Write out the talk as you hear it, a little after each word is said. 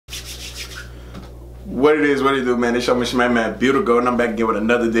What it is, what it do, man. It's your man, Beautiful, and I'm back again with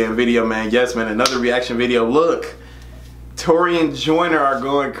another damn video, man. Yes, man, another reaction video. Look, Tory and Joyner are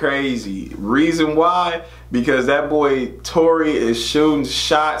going crazy. Reason why? Because that boy Tory is shooting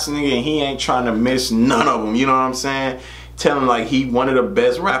shots, nigga, and he ain't trying to miss none of them. You know what I'm saying? Telling like he one of the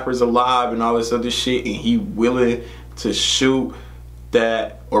best rappers alive and all this other shit, and he willing to shoot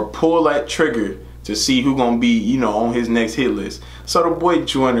that or pull that trigger to see who gonna be, you know, on his next hit list. So the boy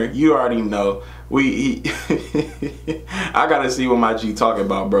Joyner, you already know. I gotta see what my G talking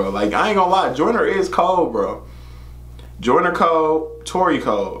about, bro. Like, I ain't gonna lie, Joyner is cold, bro. Joyner cold, Tory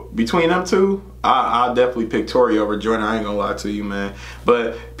cold. Between them two, I'll definitely pick Tory over Joyner. I ain't gonna lie to you, man.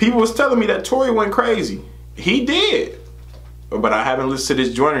 But people was telling me that Tory went crazy. He did. But I haven't listened to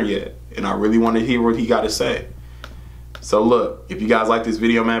this Joyner yet, and I really want to hear what he got to say. So look, if you guys like this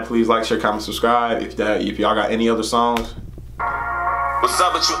video, man, please like, share, comment, subscribe. If y'all got any other songs. What's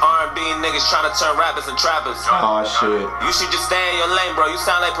up with you R&B niggas trying to turn rappers and trappers? Oh shit. You should just stay in your lane, bro. You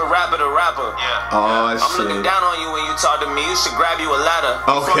sound like a rapper to rapper. Yeah. Oh shit. I'm looking down on you when you talk to me. You should grab you a ladder.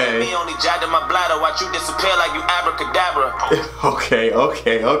 Okay. Me only jacked in my bladder. Watch you disappear like you abracadabra. Okay.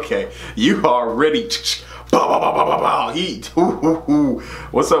 You already.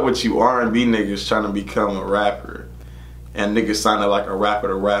 What's up with you R&B niggas trying to become a rapper? And niggas sounding like a rapper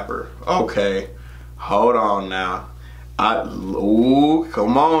to rapper. Okay. Hold on now. Ooh,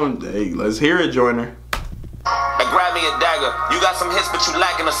 come on. Hey, let's hear it, Joyner. And grab me a dagger. You got some hits, but you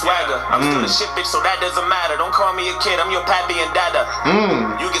lacking a swagger. I'm still a shit bitch, so that doesn't matter. Don't call me a kid, I'm your pappy and dada.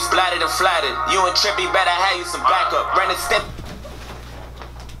 You get splattered and flattered. You and Trippy better have you some backup. Brandon Step.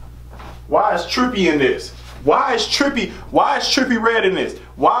 Why is Trippy in this? Why is Trippy Red in this?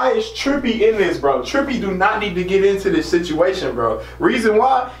 Why is Trippy in this, bro? Trippy do not need to get into this situation, bro. Reason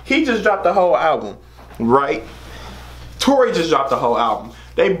why? He just dropped the whole album, right? Tory just dropped the whole album.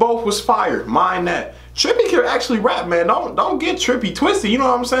 They both was fired. Mind that. Trippy can actually rap, man. Don't get Trippy twisted, you know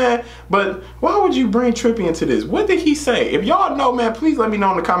what I'm saying? But why would you bring Trippy into this? What did he say? If y'all know, man, please let me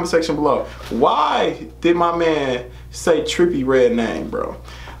know in the comment section below. Why did my man say Trippy Red name, bro?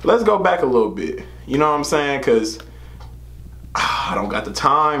 Let's go back a little bit. You know what I'm saying? Cause I don't got the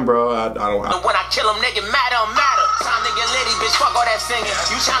time, bro. I don't. When I kill him, nigga, matter don't matter. Time to get litty, bitch. Fuck all that singing.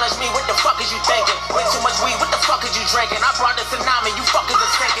 You challenge me, what the fuck is you thinking? Way too much weed, what the fuck is you drinking? I brought the tsunami, you fuckers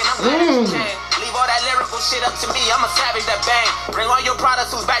are sinking. I'm glad you can. Leave all that lyrical shit up to me. I'm a savage that bang. Bring all your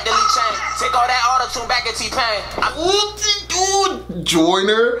products who's back to Lee Chain. Take all that auto-tune back at T-Pain.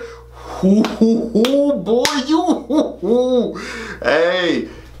 Joyner. Boy, you.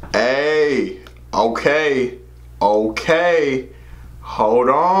 Hey. Okay. Hold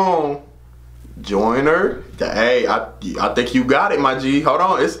on. Joyner. Hey, I think you got it, my G. Hold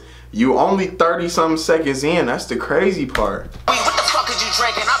on. You only 30-something seconds in. That's the crazy part. What the fuck is you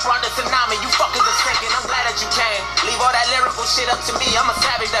drinking? I brought the tsunami. You fuckers are sinking. I'm glad that you came. Leave all that lyrical shit up to me. I'm a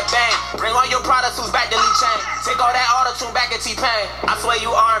savage that bang. Bring all your products who's back to Lee Chain. Take all that auto-tune back at T-Pain. I swear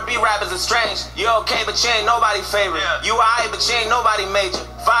you R&B rappers are strange. You okay, but you ain't nobody favorite. You alright, but you ain't nobody major.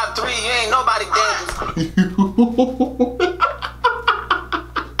 5'3", you ain't nobody dangerous.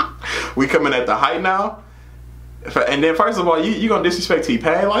 We coming at the height now? And then first of all, you gonna disrespect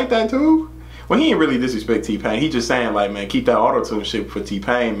T-Pain like that too? Well, he ain't really disrespect T-Pain. He just saying like, man, keep that auto-tune shit for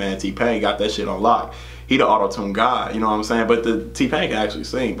T-Pain, man. T-Pain got that shit on lock. He the auto-tune guy, you know what I'm saying? But the T-Pain can actually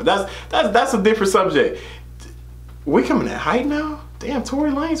sing. But that's a different subject. We coming at height now? Damn,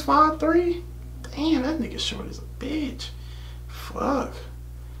 Tory Lanez 5'3". Damn, that nigga short as a bitch. Fuck.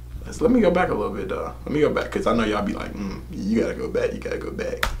 Let me go back a little bit though. Let me go back, cause I know y'all be like, you gotta go back.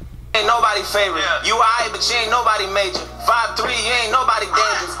 Ain't nobody favorite. You alright, but you ain't nobody major. 5'3", you ain't nobody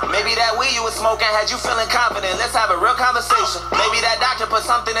dangerous. Maybe that weed you was smoking had you feeling confident. Let's have a real conversation. Maybe that doctor put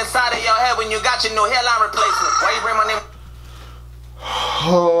something inside of your head when you got your new hairline replacement. Why you bring my name?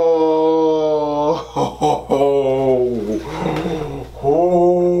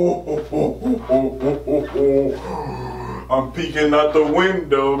 I'm peeking out the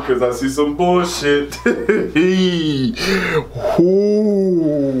window because I see some bullshit. Inside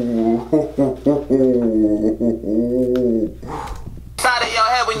of your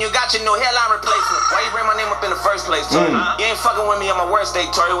head when you got your new hairline replacement. Why you bring my name up in the first place, Tory? You ain't fucking with me on my worst day,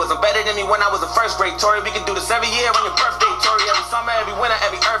 Tory. Wasn't better than me when I was a first grade, Tory. We can do this every year on your birthday, Tory. Every summer, every winter,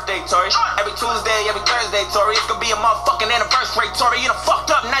 every Earth Day, Tory. Every Tuesday, every Thursday, Tory. It's gonna be a motherfucking anniversary, Tory. You done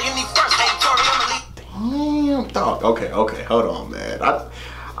fucked up, now you need first aid, Tory. I'ma leave. Damn, dog. Okay, hold on, man.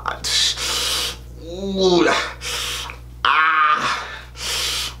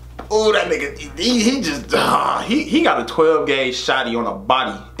 Ooh, that nigga, he just, he got a 12 gauge shotty on a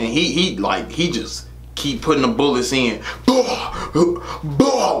body, and he just keep putting the bullets in.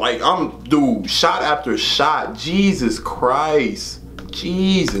 Like dude, shot after shot. Jesus Christ.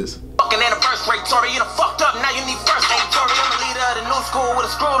 Jesus. Fucking in the first grade, Tory, you done fucked up, now you need first aid, Tory. I'm the leader of the new school with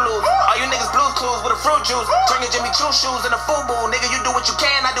a screw loose. All you niggas blues clues with a fruit juice. Drinking Jimmy Choo shoes and a FUBU. Nigga, you do what you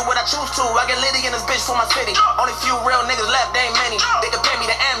can, I do what I choose to. I get Litty in this bitch for my city. Only few real niggas left, they ain't many. They can pay me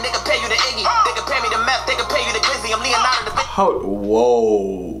the M, they can pay you the Iggy. They can pay me the meth, they can pay you the Glizzy. I'm Leonardo the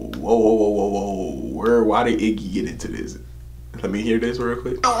Whoa. Why did Iggy get into this? Let me hear this real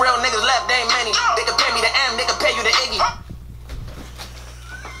quick. Few real niggas left, they ain't many. They can pay me the M, they can pay you the Iggy.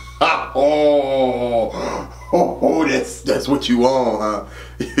 That's what you on, huh?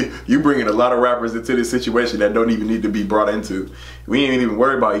 You bringing a lot of rappers into this situation that don't even need to be brought into. We ain't even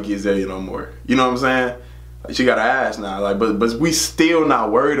worried about Iggy Azalea no more. You know what I'm saying? Like, she got an ass now. Like, but we still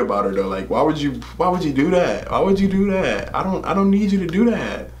not worried about her though. Like, why would you do that? Why would you do that? I don't need you to do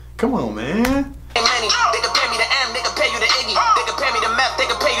that. Come on, man. They can pay me the M, they can pay you the Iggy. They can pay me the meth, they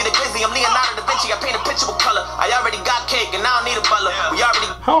can pay you the Glizzy. I'm Leonardo da Vinci, I paint a picture with color. I already got cake and I don't need a butler. We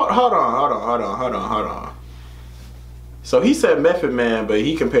already Hold on. So he said Method Man, but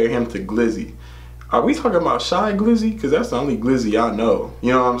he compared him to Glizzy. Are we talking about Shy Glizzy? Because that's the only Glizzy I know.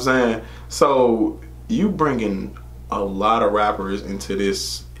 You know what I'm saying? So you bringing a lot of rappers into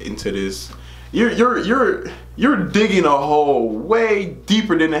this. You're digging a hole way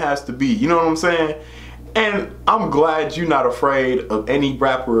deeper than it has to be. You know what I'm saying? And I'm glad you're not afraid of any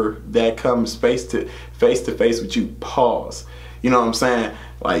rapper that comes face to face with you. Pause. You know what I'm saying?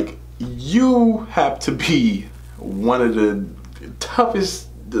 Like, you have to be one of the toughest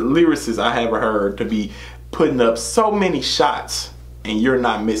lyricists I ever heard to be putting up so many shots and you're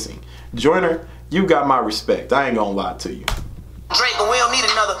not missing. Joyner, you got my respect. I ain't gonna lie to you. Drake, and we don't need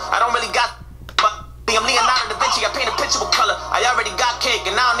another. I don't really got, but I'm Leonardo da Vinci. I paint a picture with color. I already got cake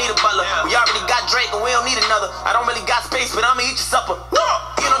and I don't need a butler. We already got Drake and we don't need another. I don't really got space, but I'ma eat your supper.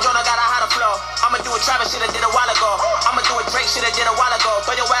 You know, Joyner got a hotter flow. I'ma do a Travis shit I did a while ago. I'ma do a Drake shit I did a while ago.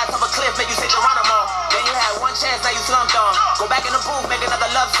 Throw your ass off a cliff, make you say Geronimo. Then you had one chance, now you slumped on. Go back in the booth, make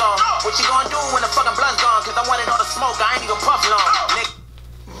another love song. What you gonna do when the fucking blunt's gone? Cause I wanted all the smoke, I ain't even puff long.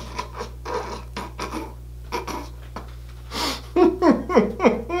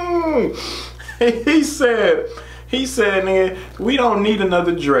 He said, nigga, we don't need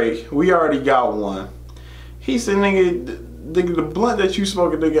another Drake. We already got one. He said, nigga, the blunt that you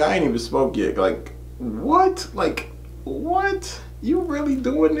smoking, nigga, I ain't even smoked yet. Like, what? Like, what? You really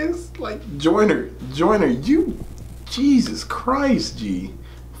doing this? Like, Joyner, you, Jesus Christ, G.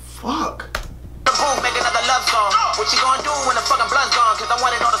 Fuck. Make another love song. What you gonna do when the fucking blunt's gone? Cause I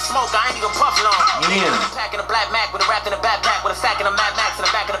wanted all the smoke, I ain't even puff long. Man. Packing a black Mac with a wrapped in a backpack with a sack and a Mad Max in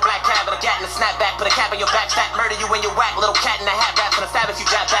the back of the black cab and a gat and a snapback. Put a cap in your back, fat murder you when you whack. Little cat in a hat raps and a stab if you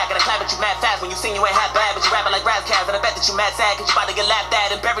jab back and a clap at you mad fast when you seen you ain't half bad, but you rapping like Razzcast and I bet that you mad sad cause you about to get laughed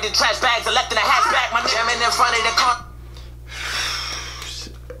at and buried in trash bags and left in a hatchback. My jamming in front of the car.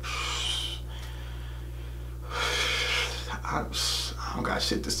 I don't got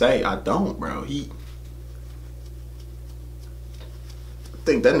shit to say. I don't, bro. I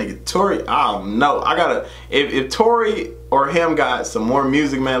think that nigga Tory, I don't know. I gotta, if Tory or him got some more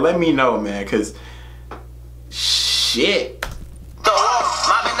music, man, let me know, man, cause shit.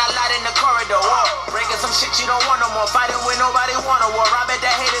 Mobbing a lot in the corridor, breaking some shit you don't want no more, fighting with nobody want a war. I bet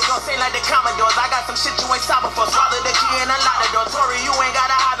that haters gon' say like the Commodores. I got some shit you ain't stopping for. Swallow the key and unlock the door. Tory, you ain't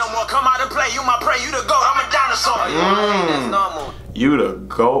gotta hide no more. Come out and play, you my prey, you the GOAT. I'm a dinosaur. That's normal. You the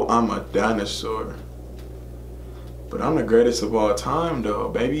GOAT, I'm a dinosaur. But I'm the greatest of all time, though,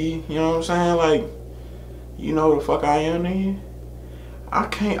 baby. You know what I'm saying? Like, you know the fuck I am, nigga? I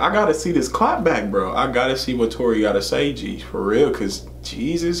gotta see this clap back, bro. I gotta see what Tory gotta say, G, for real, cause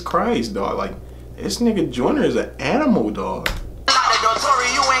Jesus Christ, dog. Like, this nigga Joyner is an animal, dog. Tory,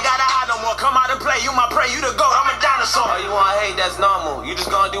 you ain't gotta hide no more. Come out and play, you my prey, you the GOAT. I'm a dinosaur. Oh, you wanna hate, that's normal. You just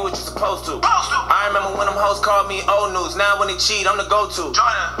gonna do what you're supposed to. I remember when them hoes called me old news. Now when they cheat, I'm the go-to.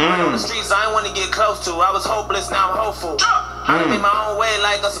 On the streets, I ain't wanna get close to. I was hopeless, now I'm hopeful. I made my own way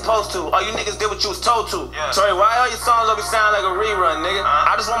like I'm supposed to. All you niggas did what you was told to. Sorry, why all your songs always sound like a rerun, nigga?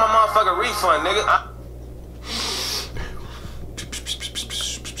 I just want my motherfucking refund, nigga.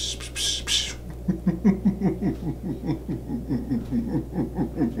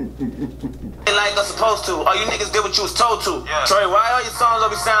 Like I'm supposed to. All you niggas did what you was told to. Sorry, why all your songs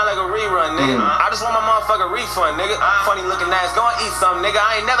always sound like a rerun, nigga? I just want my motherfucking refund, nigga. Funny looking ass, go and eat some, nigga.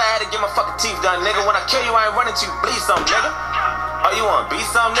 I ain't never had to get my fucking teeth done, nigga. When I kill you, I ain't running to you, bleed some, nigga. Oh, you wanna be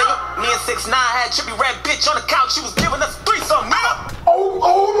some, nigga? Me and 6ix9ine had trippy red bitch on the couch. She was giving us threesome, nigga. Oh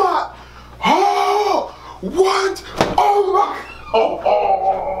my. Oh, what? Oh my. Oh.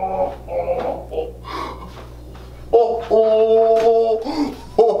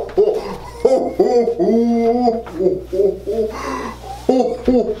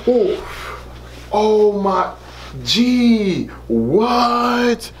 Oh my G,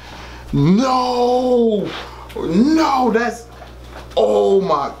 what? No, no, that's, oh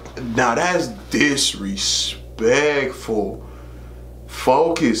my, now that's disrespectful.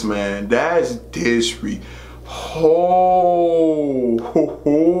 Focus, man, that's disrespectful.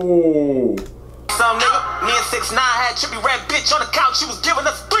 Some nigga, me and 6ix9ine had trippy red bitch on the couch. She was giving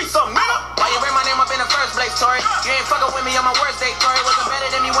us threesome, nigga. Why you ran my name up in the first place, Tory? You ain't fucking with me on my worst day, Tory. Wasn't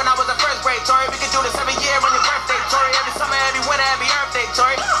better than me when I was a first grade, Tory. We can do this every year on your birthday, Tory. Every summer, every winter, every Earth Day,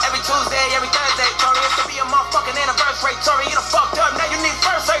 Tory. Every Tuesday, every Thursday, Tory. It's to be a motherfucking anniversary, Tory. You done fucked up, now you need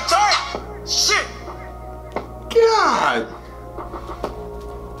first aid, Tory. Shit. God.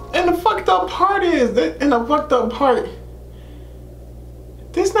 And the fucked up part is that, and the fucked up part,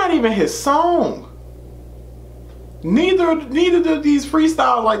 this not even his song. Neither of these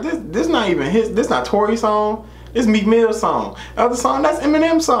freestyles, like this not even his, this not Tory's song. It's Meek Mill's song. The other song, that's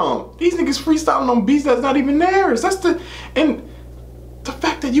Eminem's song. These niggas freestyling on beats that's not even theirs. That's the, and the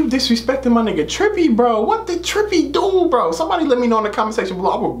fact that you disrespecting my nigga Trippy, bro. What did Trippy do, bro? Somebody let me know in the comment section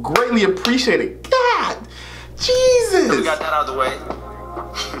below. I would greatly appreciate it. God, Jesus. We got that out of the way.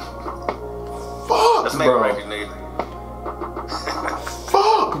 Fuck, let's make bro. a record, nigga.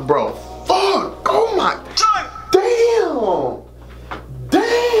 Fuck, bro. Fuck. Oh my. Damn.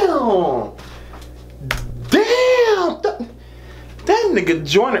 Damn. Damn. That nigga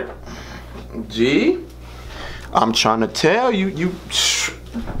Joyner. G. I'm trying to tell you.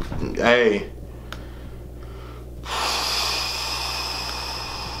 Hey.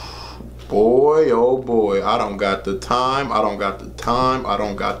 Boy, oh boy, I don't got the time. I don't got the time. I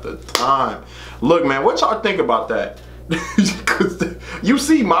don't got the time. Look, man, what y'all think about that? Cause you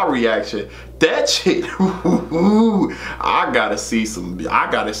see my reaction. That shit, I gotta see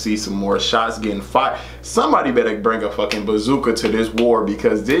some more shots getting fired. Somebody better bring a fucking bazooka to this war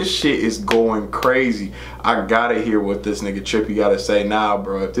because this shit is going crazy. I gotta hear what this nigga Trippy gotta say now,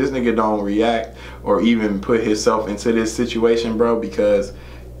 bro. If this nigga don't react or even put himself into this situation, bro, because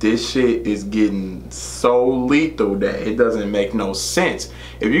this shit is getting so lethal that it doesn't make no sense.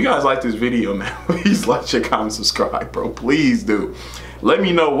 If you guys like this video, man, please like, share, comment, subscribe, bro. Please do. Let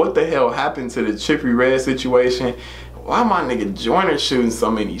me know what the hell happened to the Trippy Red situation. Why my nigga Joyner shooting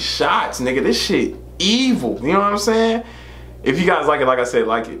so many shots, nigga? This shit evil. You know what I'm saying? If you guys like it, like I said,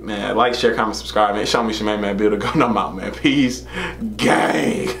 like it, man. Like, share, comment, subscribe, man. Show me some man, build a gun. I'm out, man. Peace.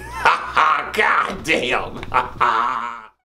 Gang. God damn.